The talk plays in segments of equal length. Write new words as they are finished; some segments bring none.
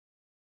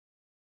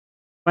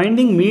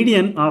Finding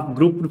median of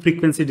group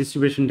frequency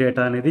distribution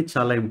data అనేది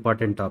చాలా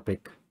important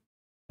topic.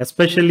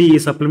 Especially ఈ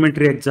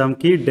supplementary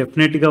ఎగ్జామ్కి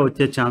డెఫినెట్గా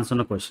వచ్చే ఛాన్స్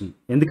ఉన్న క్వశ్చన్.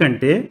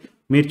 ఎందుకంటే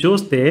మీరు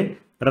చూస్తే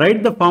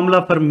right the formula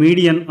for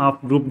median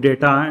of group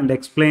data and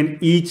explain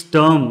each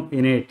term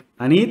in it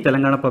అని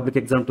తెలంగాణ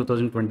పబ్లిక్ ఎగ్జామ్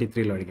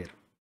 2023లో అడిగారు.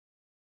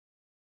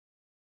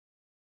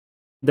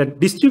 The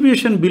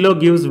distribution below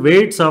gives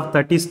weights of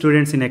 30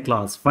 students in a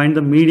class. Find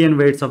the median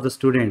weights of the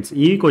students.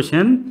 ఈ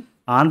question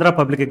Andhra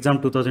public exam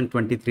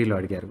 2023లో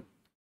అడిగారు.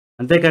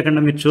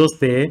 అంతేకాకుండా మీరు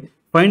చూస్తే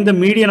find the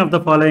median of the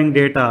following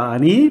data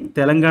అని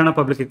Telangana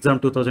public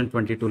exam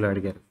 2022లో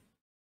అడిగారు.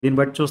 దీన్ని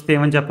బట్టి చూస్తే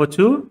ఏమని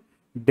చెప్పొచ్చు,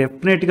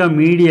 డెఫినెట్గా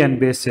మీడియన్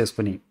బేస్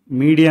చేసుకుని,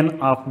 median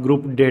of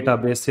group data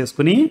base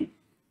చేసుకుని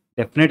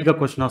డెఫినెట్గా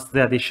క్వశ్చన్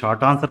వస్తుంది. అది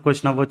షార్ట్ ఆన్సర్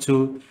క్వశ్చన్ అవ్వచ్చు,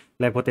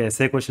 లేకపోతే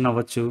ఎస్ఏ క్వశ్చన్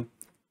అవ్వచ్చు.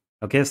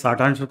 ఓకే,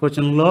 షార్ట్ ఆన్సర్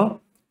క్వశ్చన్లో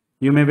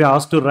you may be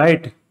asked to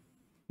write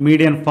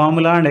median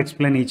formula and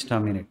explain each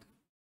term in it.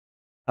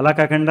 అలా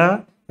కాకుండా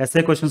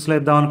ఎస్ఏ క్వశ్చన్స్లో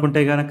ఇద్దాం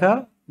అనుకుంటే కనుక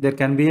there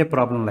can be a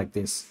problem like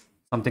this,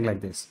 something like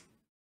this.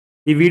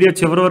 ఈ వీడియో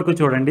చివరి వరకు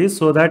చూడండి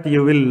so that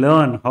you will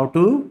learn how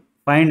to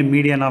find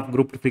median of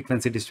group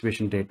frequency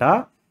distribution data.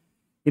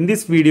 In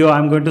this video I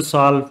am going to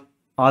solve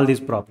all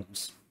these problems.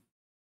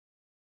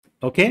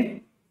 Okay.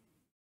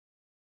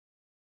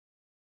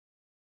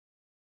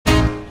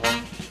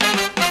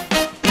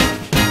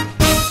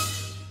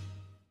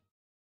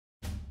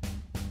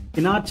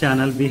 In our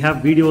channel, we have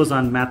videos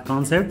on math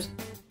concepts,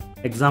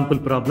 example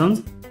problems,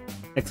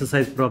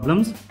 exercise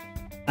problems,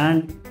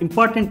 and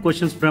important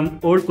questions from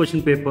old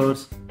question papers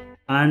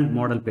and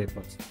model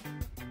papers.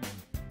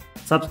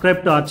 Subscribe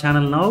to our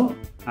channel now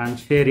and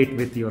share it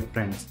with your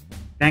friends.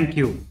 Thank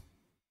you.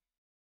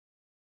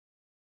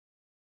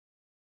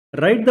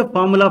 Write the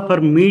formula for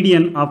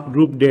median of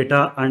group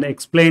data and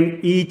explain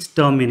each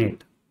term in it.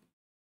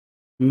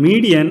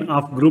 Median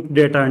of group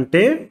data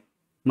ante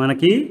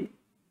manaki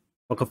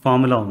ఒక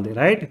formula ఉంది,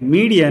 right?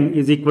 Median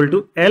is equal to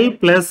L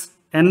plus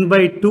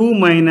n/2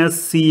 minus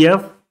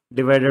CF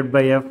divided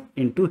by F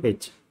into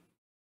H.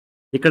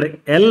 ఇక్కడ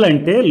L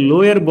అంటే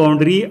lower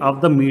boundary of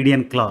the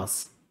median class,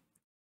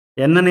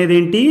 ఎన్ అనేది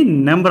ఏంటి,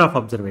 number of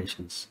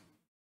observations,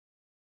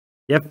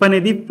 F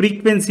అనేది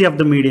frequency of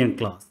the median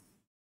class,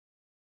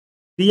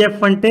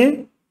 CF అంటే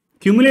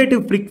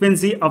cumulative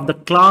frequency of the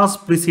class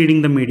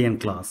preceding the median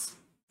class.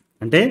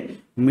 అంటే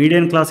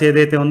median class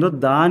ఏదైతే ఉందో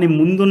దాని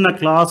ముందున్న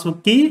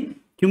క్లాసుకి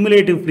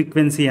క్యుములేటివ్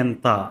ఫ్రీక్వెన్సీ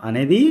ఎంత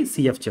అనేది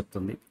సిఎఫ్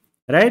చెప్తుంది,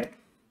 right?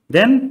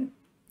 Then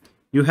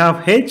you have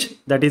H,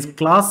 that is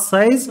class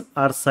size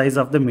or size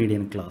of the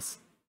median class.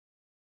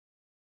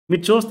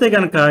 మీరు చూస్తే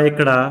కనుక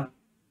ఇక్కడ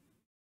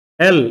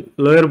L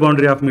lower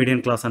boundary of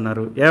median class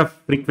అన్నారు, F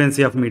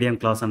frequency of median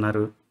class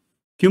అన్నారు,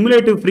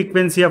 cumulative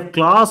frequency of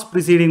class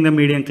preceding the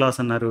median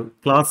class అన్నారు,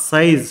 class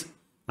size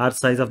or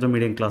size of the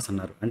median class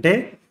అన్నారు. అంటే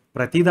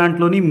ప్రతి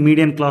దాంట్లోని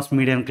మీడియన్ క్లాస్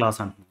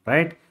అంటున్నారు,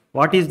 right?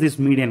 What is this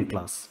median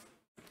class?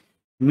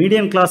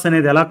 Median class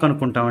అనేది ఎలా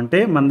కనుక్కుంటామంటే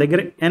మన దగ్గర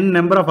n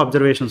నెంబర్ ఆఫ్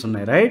అబ్జర్వేషన్స్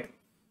ఉన్నాయి, right?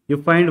 You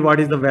find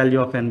what is the value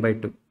of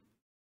n/2.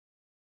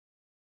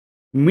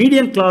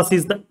 Median class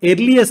is the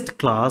earliest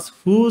class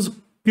whose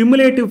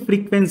cumulative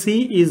frequency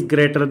is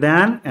greater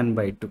than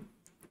n/2.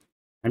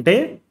 అంటే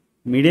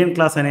median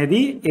class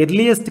అనేది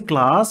earliest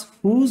class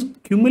whose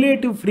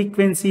cumulative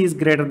frequency is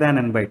greater than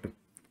n/2.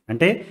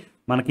 అంటే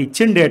మనకి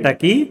ఇచ్చిన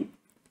డేటాకి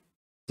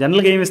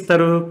జనరల్గా ఏమి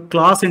ఇస్తారు,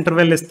 class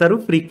interval ఇస్తారు,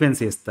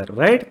 frequency ఇస్తారు,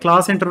 రైట్?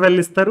 క్లాస్ ఇంటర్వెల్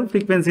ఇస్తారు,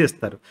 ఫ్రీక్వెన్సీ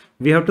ఇస్తారు.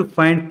 We have to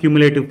find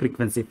cumulative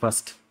frequency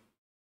first.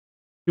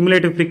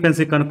 Cumulative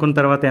frequency కనుక్కున్న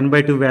తర్వాత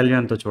n/2 వాల్యూ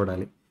ఎంతో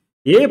చూడాలి.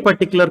 ఏ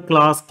పర్టికులర్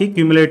క్లాస్కి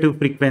క్యుములేటివ్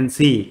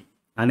ఫ్రీక్వెన్సీ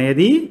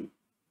అనేది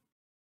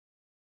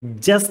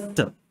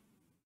జస్ట్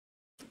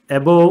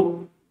అబోవ్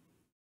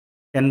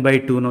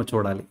n/2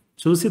 చూడాలి.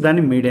 చూసి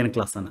దాన్ని మీడియన్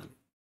క్లాస్ అనాలి.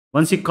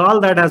 Once you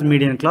call that as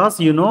median class,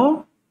 you know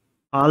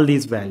all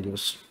these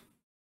values.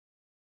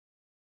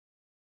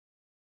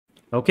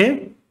 Okay,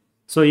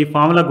 so ఈ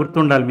ఫార్ములా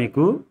గుర్తుండాలి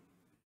మీకు.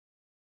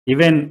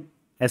 ఈవెన్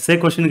ఎస్ఏ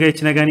క్వశ్చన్గా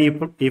ఇచ్చినా కానీ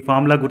ఈ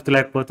ఫార్ములా గుర్తు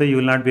లేకపోతే you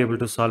will not be able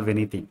to solve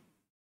anything,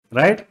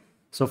 right?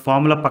 So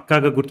formula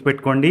పక్కాగా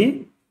గుర్తుపెట్టుకోండి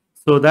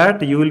so that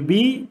you will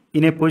be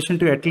in a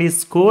position to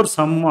at least score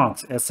some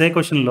marks. SA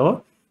క్వశ్చన్లో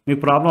మీ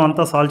ప్రాబ్లం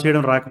అంతా సాల్వ్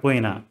చేయడం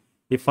రాకపోయినా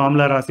ఈ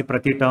ఫార్ములా రాసి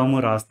ప్రతి టర్ము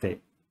రాస్తే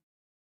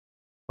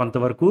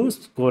కొంతవరకు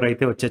స్కోర్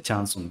అయితే వచ్చే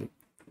ఛాన్స్ ఉంది.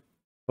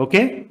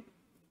 Okay,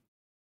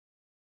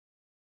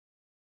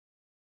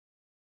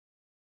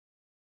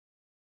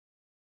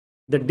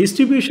 the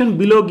distribution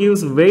below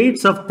gives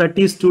weights of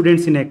 30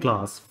 students in a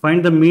class. Find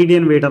the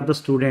median weight of the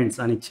students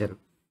అని ఇచ్చారు.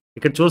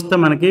 ఇక్కడ చూస్తే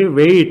మనకి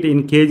వెయిట్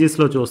ఇన్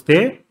కేజీస్లో చూస్తే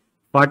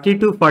 40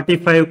 to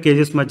 45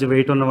 కేజీస్ మధ్య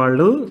వెయిట్ ఉన్న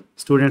వాళ్ళు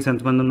స్టూడెంట్స్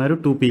ఎంతమంది ఉన్నారు,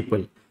 2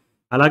 people.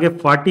 అలాగే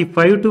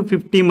 45 to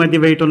 50 మధ్య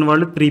వెయిట్ ఉన్న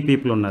వాళ్ళు 3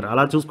 people ఉన్నారు.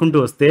 అలా చూసుకుంటూ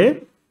వస్తే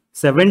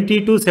 70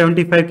 to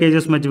 75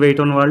 కేజీస్ మధ్య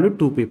వెయిట్ ఉన్న వాళ్ళు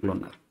 2 people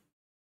ఉన్నారు.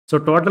 సో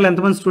టోటల్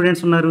ఎంతమంది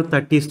స్టూడెంట్స్ ఉన్నారు,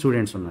 30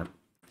 స్టూడెంట్స్ ఉన్నారు.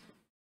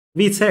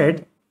 We said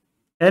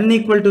n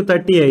equal to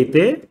 30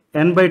 అయితే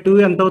n/2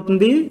 ఎంత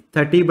అవుతుంది,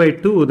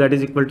 30/2, that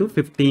is equal to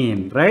 15,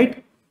 right?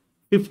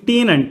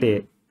 15 అంటే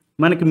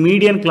మనకి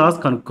మీడియన్ క్లాస్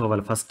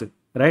కనుక్కోవాలి first.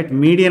 Right.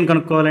 Median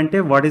కనుక్కోవాలంటే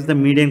what is the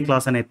median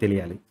class అనేది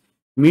తెలియాలి.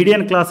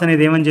 మీడియన్ క్లాస్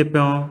అనేది ఏమని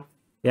చెప్పాం,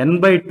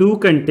 n/2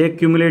 కంటే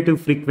క్యుములేటివ్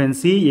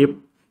ఫ్రీక్వెన్సీ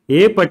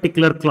ఏ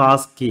పర్టికులర్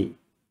క్లాస్కి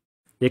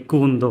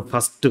ఎక్కువ ఉందో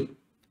ఫస్ట్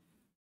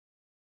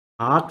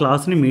ఆ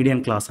క్లాస్ని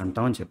మీడియన్ క్లాస్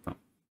అంటాం అని చెప్పాం.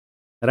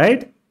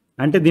 రైట్.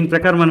 అంటే దీని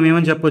ప్రకారం మనం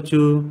ఏమని చెప్పొచ్చు,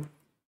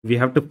 we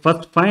have to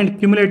first find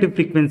cumulative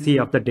frequency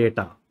of the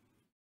data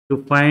to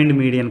find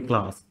median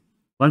class.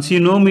 Once you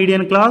know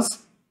median class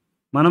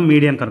మనం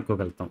మీడియన్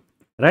కనుక్కోగలుగుతాం.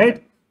 రైట్.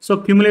 సో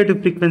క్యుములేటివ్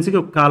ఫ్రీక్వెన్సీకి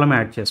ఒక కాలం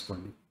యాడ్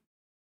చేసుకోండి.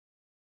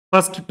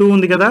 ఫస్ట్ 2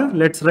 ఉంది కదా,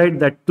 let's write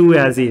that 2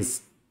 as is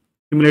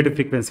cumulative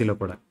ఫ్రీక్వెన్సీలో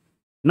కూడా.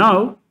 Now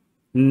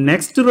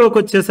next రోకి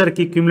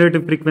వచ్చేసరికి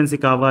cumulative frequency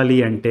కావాలి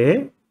అంటే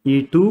ఈ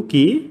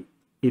 2కి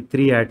ఈ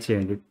 3 యాడ్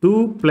చేయండి. 2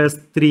 +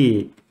 3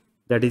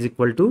 that is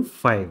equal to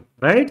 5.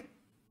 Right.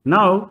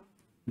 Now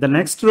the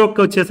next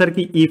రోకి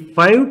వచ్చేసరికి ఈ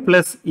 5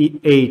 + ఈ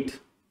 8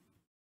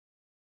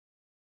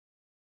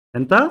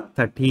 ఎంత,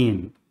 13.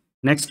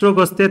 నెక్స్ట్ రోకి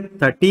వస్తే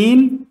 13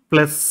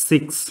 +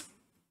 6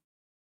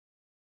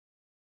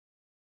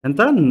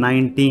 ఎంత,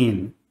 19.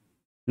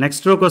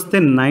 నెక్స్ట్ రోకి వస్తే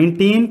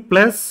 19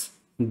 +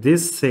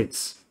 this 6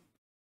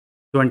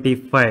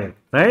 25.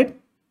 రైట్.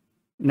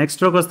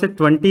 నెక్స్ట్ రోకి వస్తే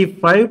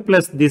 25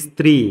 + this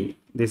 3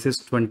 this is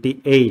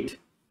 28.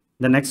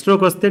 The next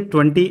రోకి వస్తే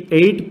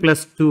 28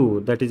 + 2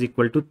 that is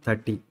equal to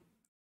 30.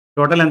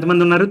 Total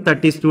ఎంతమంది ఉన్నారు,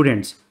 30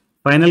 స్టూడెంట్స్.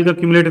 ఫైనల్గా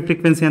క్యుములేటివ్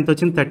ఫ్రీక్వెన్సీ ఎంత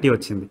వచ్చింది, 30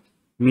 వచ్చింది.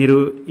 మీరు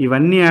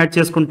ఇవన్నీ యాడ్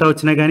చేసుకుంటా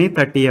వచ్చినా కానీ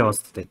 30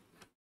 వస్తుంది.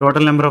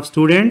 Total number of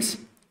students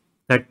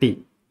 30.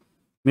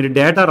 మీరు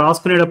డేటా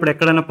రాసుకునేటప్పుడు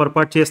ఎక్కడైనా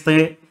పొరపాటు చేస్తే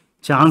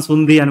ఛాన్స్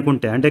ఉంది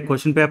అనుకుంటే, అంటే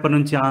క్వశ్చన్ పేపర్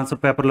నుంచి ఆన్సర్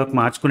పేపర్లోకి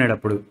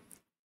మార్చుకునేటప్పుడు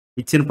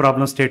ఇచ్చిన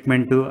problem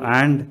statement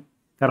and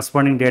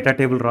corresponding data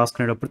table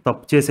రాసుకునేటప్పుడు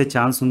తప్పు చేసే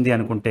ఛాన్స్ ఉంది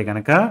అనుకుంటే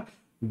కనుక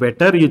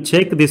better you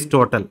check this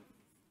total.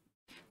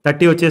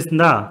 30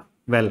 వచ్చేసిందా,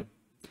 well.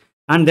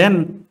 And then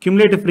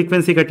cumulative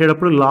frequency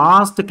కట్టేటప్పుడు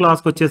లాస్ట్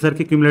క్లాస్కి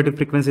వచ్చేసరికి క్యుములేటివ్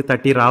ఫ్రీక్వెన్సీ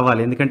 30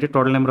 రావాలి, ఎందుకంటే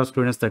టోటల్ నెంబర్ ఆఫ్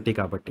స్టూడెంట్స్ 30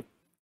 కాబట్టి.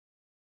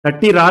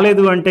 30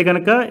 రాలేదు అంటే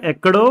కనుక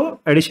ఎక్కడో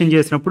అడిషన్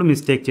చేసినప్పుడు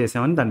మిస్టేక్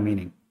చేసామని దాని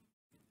మీనింగ్.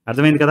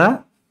 అర్థమైంది కదా.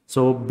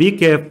 సో బీ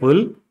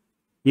కేర్ఫుల్,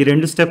 ఈ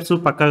 2 స్టెప్స్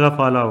పక్కాగా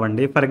ఫాలో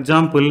అవ్వండి. For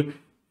example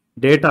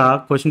data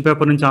question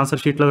paper నుంచి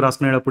ఆన్సర్ షీట్లో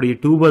రాసుకునేటప్పుడు ఈ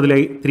 2 బదులు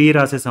 3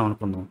 రాసేసాం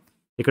అనుకుందాం,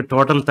 ఇక్కడ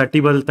టోటల్ 30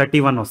 బదులు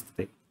 31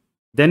 వస్తుంది.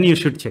 Then you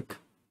should check.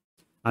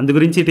 అందు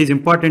గురించి it is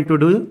important to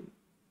do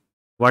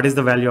what is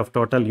the value of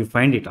total, you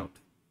find it out.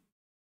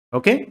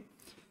 Okay.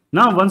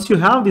 Now once you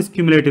have this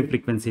cumulative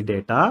frequency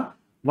data,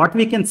 what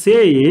we can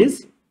say is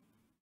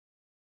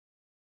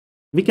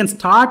we can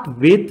start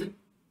with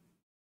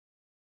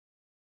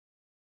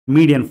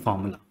median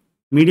formula.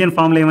 Median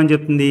formula ఏమని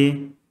చెప్తుంది,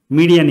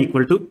 median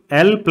equal to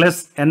L plus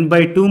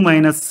n/2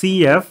 minus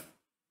CF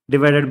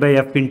divided by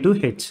F into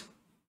H.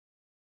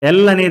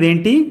 L అనేది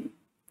ఏంటి,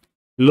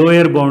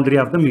 lower boundary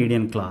of the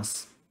median class.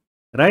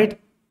 Right.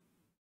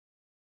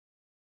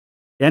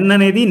 n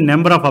అనేది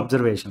number of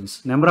observations.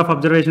 Number of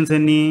observations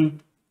ఎన్ని,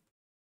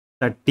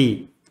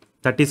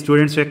 30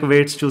 students యొక్క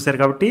weights చూశారు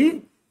కాబట్టి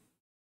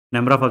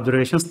number of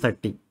observations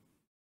 30.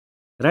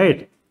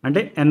 Right.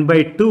 అంటే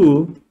n/2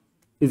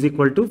 is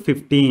equal to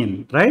 15.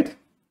 Right.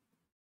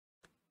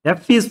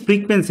 F is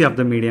frequency of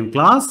the median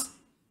class.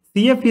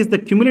 CF is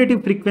the cumulative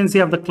frequency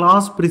of the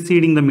class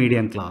preceding the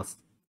median class.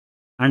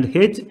 And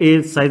H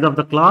is size of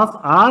the class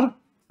or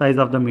size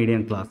of the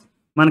median class.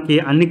 మనకి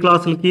అన్ని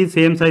క్లాసులకి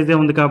same సైజే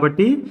ఉంది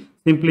కాబట్టి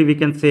simply we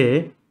can say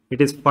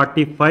it is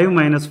 45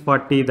 minus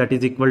 40 that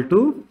is equal to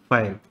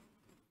 5.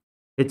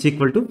 H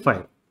equal to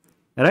 5.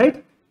 Right.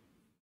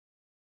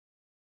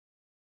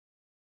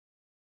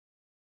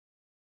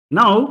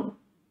 Now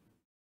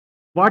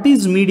what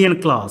is median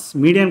class.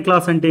 Median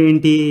class అంటే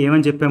ఏంటి,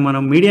 ఏమని చెప్పాం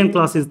మనం, median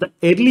class is the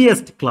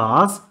earliest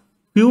class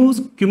huge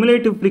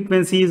cumulative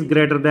frequency is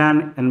greater than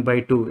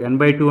n/2.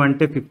 n/2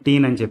 అంటే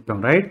 15 అని చెప్పాం.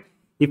 Right.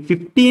 ఈ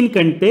 15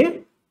 కంటే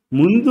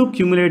ముందు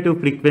క్యుములేటివ్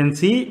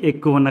ఫ్రీక్వెన్సీ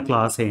ఎక్కువ ఉన్న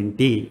క్లాస్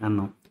ఏంటి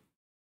అన్నాం.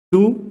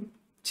 2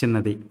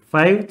 చిన్నది,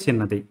 5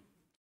 చిన్నది.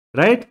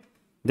 రైట్.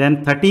 దెన్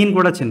 13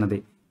 కూడా చిన్నది,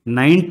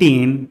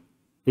 19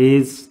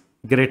 is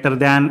greater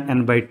than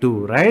n/2.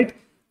 Right.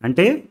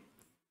 అంటే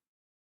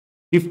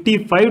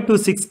 55 to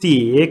 60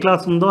 ఏ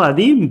క్లాస్ ఉందో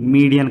అది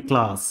median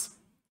class.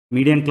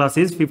 Median class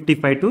is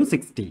 55 to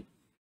 60.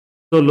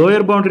 So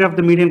lower boundary of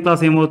the median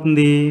class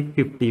ఏమవుతుంది,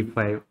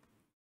 55.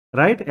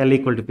 Right. L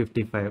equal to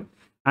 55.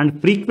 And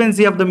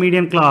frequency of the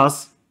median class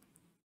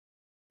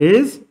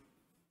is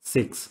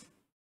 6.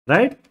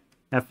 Right.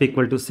 F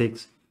equal to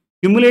 6.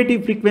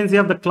 Cumulative frequency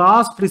of the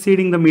class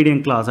preceding the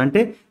median class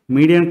అంటే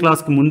median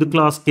క్లాస్కి ముందు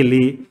క్లాస్కి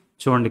వెళ్ళి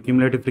చూడండి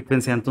cumulative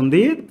frequency ఎంత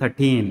ఉంది,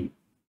 13.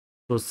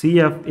 So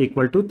CF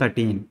equal to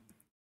 13.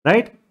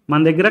 Right.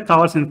 మన దగ్గర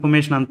కావాల్సిన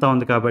ఇన్ఫర్మేషన్ అంతా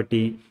ఉంది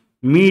కాబట్టి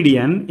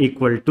median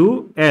equal to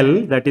L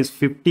that is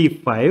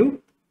 55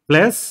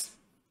 plus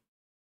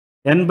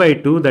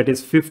n/2 that is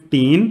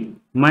 15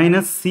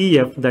 minus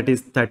CF that is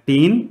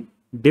 13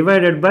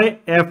 divided by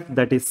F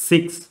that is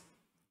 6,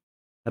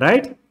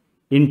 right,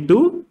 into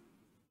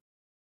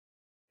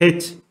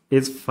H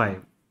is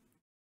 5.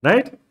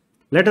 Right.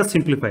 Let us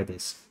simplify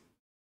this.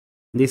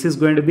 This is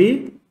going to be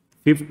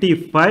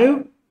 55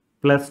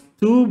 plus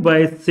 2 by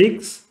 6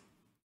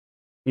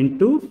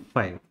 into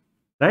 5,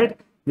 right?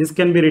 This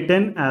can be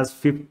written as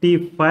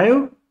 55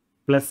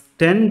 plus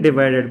 10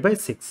 divided by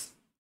 6.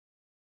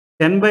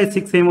 10 by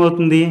 6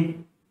 ఏమవుతుంది?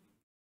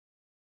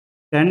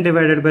 10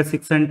 divided by 6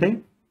 అంటే,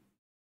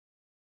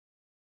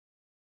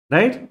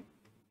 right?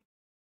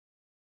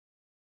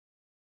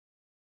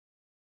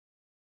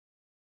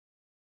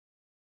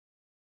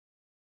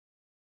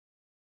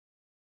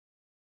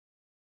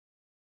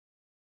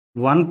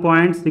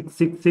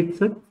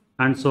 .666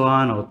 and so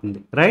on అవుతుంది,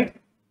 right?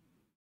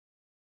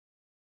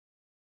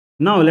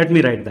 Now let me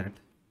write that.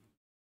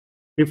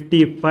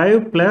 55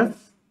 plus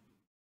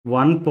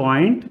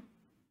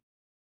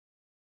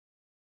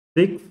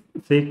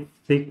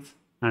 1.666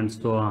 and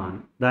so on.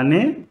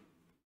 దాన్నే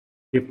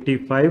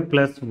 55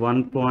 plus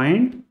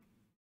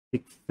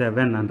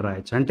 1.67 అని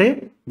రాయొచ్చు. అంటే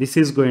this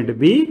is going to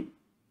be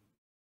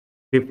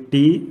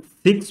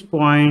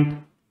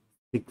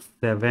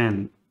 56.67.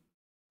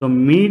 So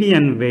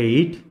median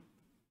weight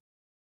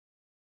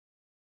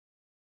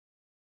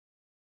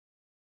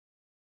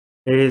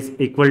is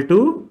equal to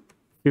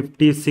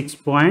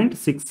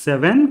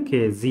 56.67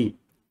 kg.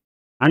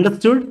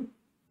 Understood?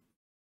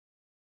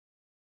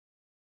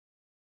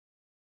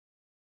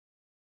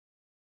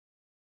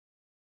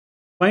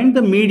 Find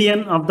the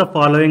median of the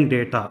following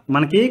data.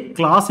 మనకి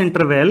class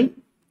interval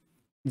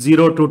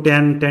 0 to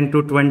 10, 10 to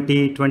 20,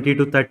 20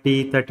 to 30,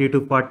 30 to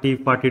 40,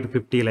 40 to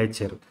 50 ఇలా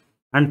ఇచ్చారు.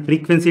 And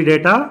frequency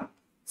data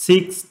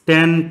 6,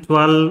 10,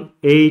 12,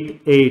 8,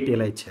 8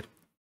 ఇలా ఇచ్చారు,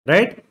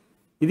 right?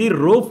 ఇది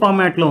రో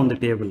ఫార్మాట్లో ఉంది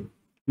table.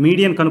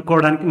 Median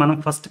కనుక్కోవడానికి మనం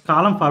ఫస్ట్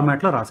కాలం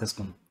ఫార్మాట్లో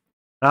రాసేసుకుందాం.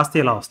 రాస్తే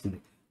ఇలా వస్తుంది.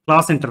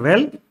 Class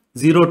interval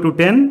 0 to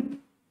 10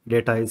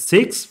 data is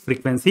 6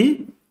 frequency,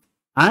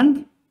 and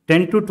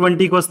 10 to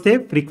 20కి వస్తే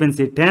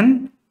frequency 10,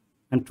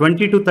 and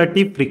 20 to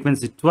 30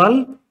 frequency 12,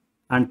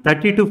 and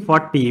 30 to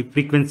 40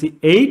 frequency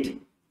 8,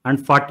 and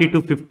 40 to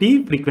 50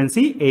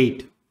 frequency 8,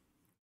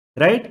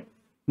 right?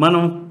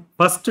 మనం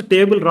ఫస్ట్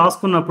టేబుల్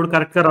రాసుకున్నప్పుడు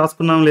కరెక్ట్గా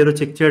రాసుకున్నాం లేదో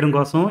చెక్ చేయడం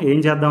కోసం ఏం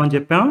చేద్దామని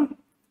చెప్పాం?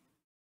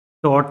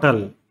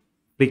 టోటల్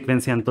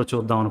ఫ్రీక్వెన్సీ ఎంతో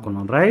చూద్దాం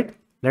అనుకున్నాం, right?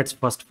 Let's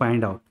first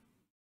find out.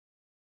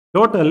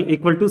 Total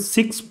equal to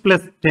 6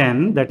 plus 10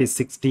 that is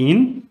 16,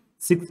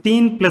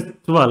 16 plus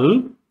 12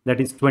 that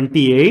is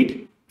 28,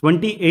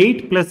 28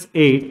 plus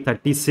 8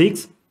 36,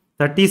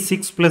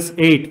 36 plus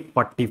 8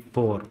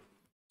 44.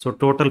 So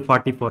total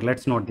 44.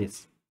 Let's note this.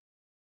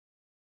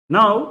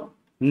 Now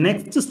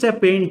next step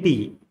ఏంటి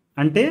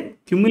అంటే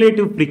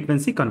క్యుములేటివ్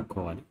ఫ్రీక్వెన్సీ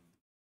కనుక్కోవాలి.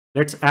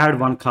 Let's add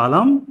one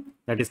column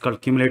that is called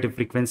cumulative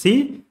frequency.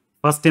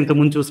 First ఇంత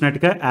ముందు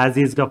చూసినట్టుగా as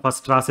ఈజ్గా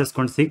first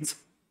రాసేసుకోండి 6.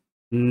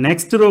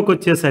 Next రోకి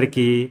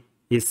వచ్చేసరికి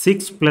ఈ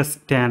 6 plus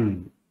 10,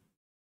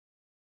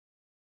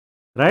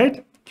 right?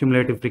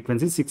 Cumulative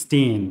frequency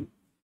 16.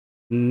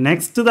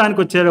 Next దానికి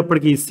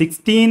వచ్చేటప్పటికి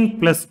 16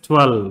 plus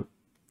 12,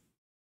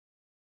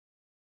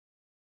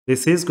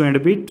 this is going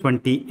to be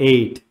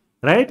 28,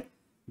 right?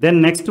 Then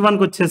next one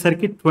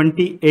వచ్చేసరికి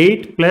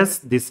 28 plus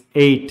this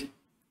 8,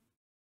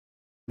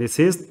 this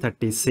is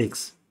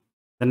 36.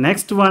 The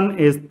next one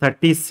is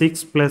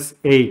 36 plus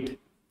 8,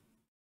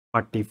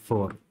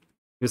 44.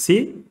 You see,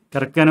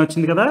 correct గానే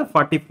వచ్చింది కదా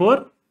 44.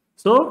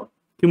 So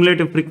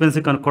cumulative frequency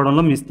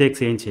కనుక్కోవడంలో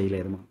మిస్టేక్స్ ఏం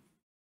చేయలేదు మనం.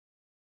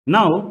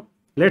 Now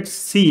let's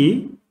see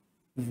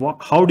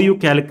how do you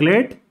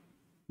calculate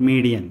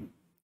median.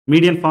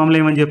 Median formula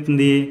ఏమని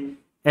చెప్తుంది?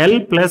 L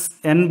plus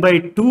n by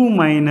 2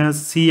 minus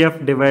CF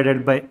divided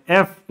by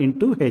F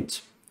into H.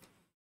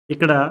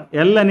 ఇక్కడ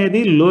L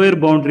అనేది lower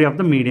boundary of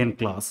the median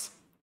class,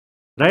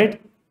 right?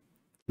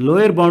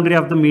 Lower boundary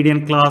of the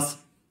median class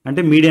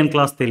అంటే median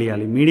class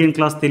తెలియాలి. Median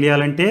class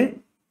తెలియాలంటే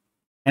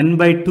n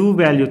by 2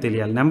 value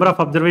తెలియాలి. Number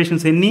of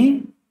observations ఎన్ని?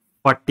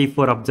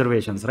 44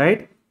 observations,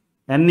 right?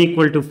 n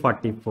equal to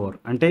 44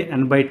 అంటే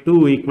n by 2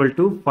 equal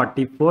to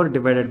 44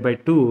 divided by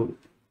 2,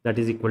 that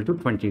is equal to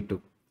 22.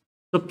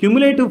 So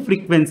cumulative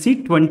frequency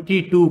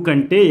 22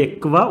 కంటే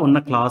ఎక్కువ ఉన్న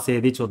class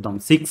ఏది చూద్దాం.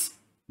 6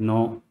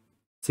 నో,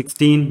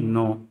 16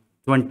 నో,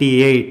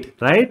 28,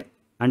 రైట్?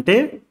 అంటే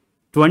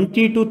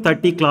 20 to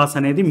 30 క్లాస్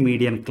అనేది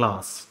median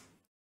class.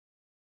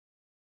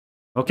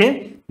 Okay,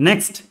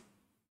 next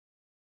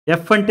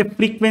F అంటే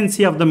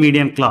frequency of the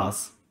median class.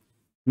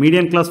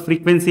 Median class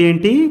frequency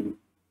ఏంటి?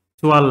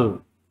 12,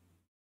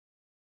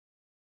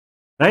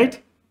 right?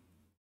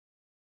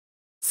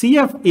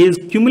 CF is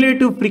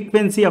cumulative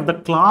frequency of the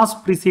class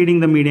preceding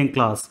the median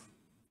class.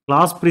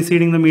 Class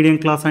preceding the median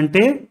class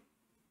అంటే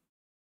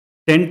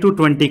 10 to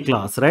 20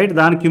 class, right?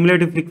 దాని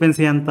cumulative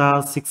frequency ఎంత?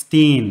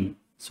 16.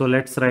 So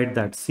let's write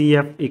that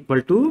CF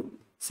equal to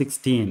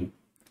 16.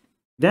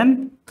 Then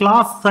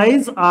class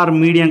size or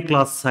median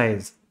class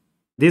size.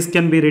 This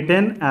can be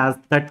written as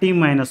 30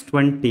 minus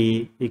 20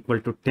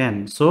 equal to 10.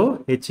 So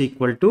H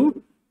equal to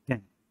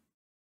 10,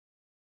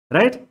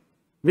 right?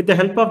 With the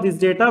help of this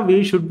data, we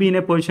should be in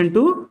a position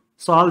to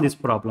solve this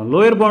problem.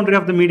 Lower boundary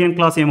of the median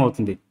class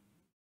ఏమవుతుంది?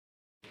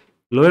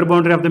 Lower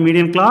boundary of the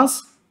median class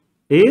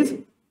is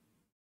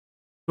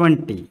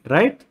 20,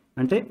 right?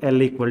 అంటే L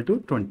equal to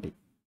 20.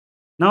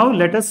 Now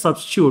let us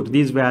substitute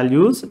these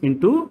values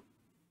into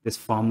this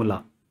formula.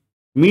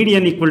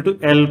 Median equal to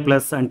L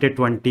plus ante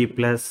 20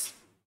 plus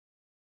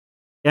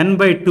n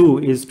by 2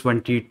 is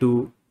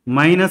 22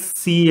 minus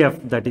CF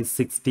that is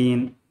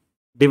 16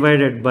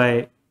 divided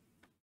by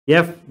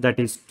F that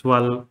is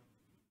 12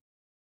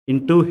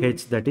 into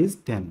H that is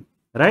 10,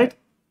 right?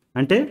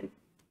 Ante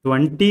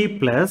 20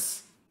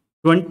 plus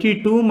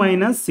 22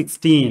 minus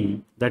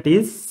 16 that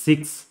is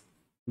 6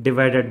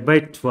 divided by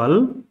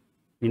 12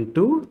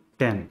 into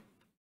 10.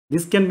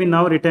 This can be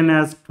now written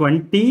as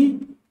 20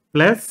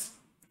 plus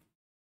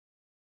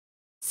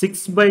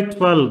 6 by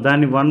 12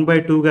 దాన్ని 1 by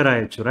 2 గా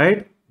రాయొచ్చు, right?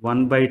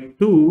 1 by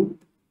 2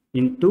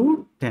 into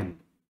 10,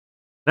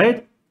 right?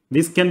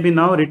 This can be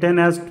now written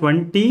as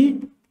 20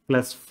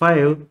 plus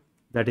 5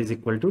 that is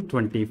equal to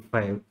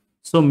 25.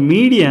 So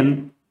median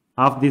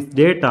of this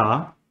data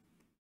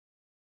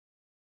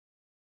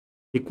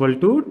equal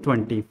to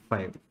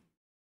 25.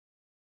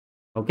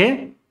 Okay,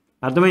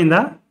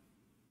 అర్థమైందా?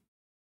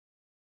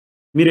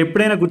 మీరు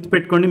ఎప్పుడైనా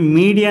గుర్తుపెట్టుకోండి,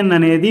 median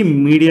అనేది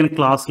median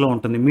క్లాస్లో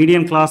ఉంటుంది.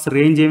 మీడియన్ క్లాస్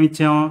రేంజ్ ఏమి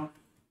ఇచ్చాం?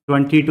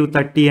 20 to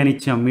 30 అని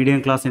ఇచ్చాం,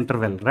 median class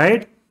interval,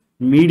 right?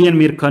 Median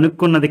మీరు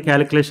కనుక్కున్నది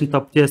క్యాలిక్యులేషన్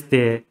తప్పు చేస్తే,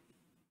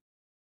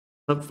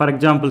 ఫర్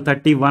ఎగ్జాంపుల్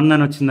 31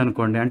 అని వచ్చింది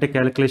అనుకోండి, అంటే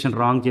క్యాలిక్యులేషన్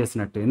రాంగ్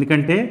చేసినట్టు.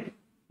 ఎందుకంటే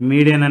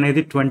మీడియన్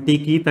అనేది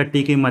 20కి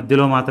 30కి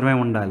మధ్యలో మాత్రమే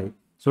ఉండాలి.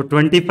 సో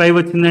 25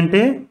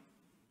 వచ్చిందంటే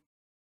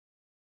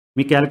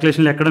మీ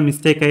క్యాలిక్యులేషన్లో ఎక్కడ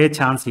మిస్టేక్ అయ్యే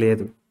ఛాన్స్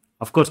లేదు.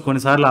 అఫ్ కోర్స్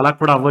కొన్నిసార్లు అలా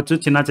కూడా అవ్వచ్చు,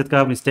 చిన్న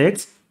చితక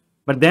mistakes,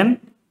 but then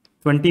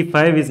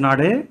 25 is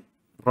not a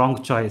wrong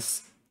choice,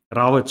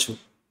 రావచ్చు.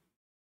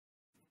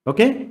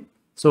 ఓకే,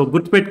 సో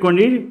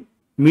గుర్తుపెట్టుకోండి,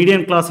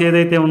 మీడియన్ క్లాస్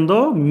ఏదైతే ఉందో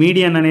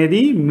మీడియన్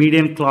అనేది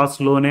మీడియన్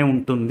క్లాస్లోనే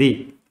ఉంటుంది.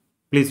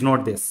 Please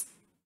note this.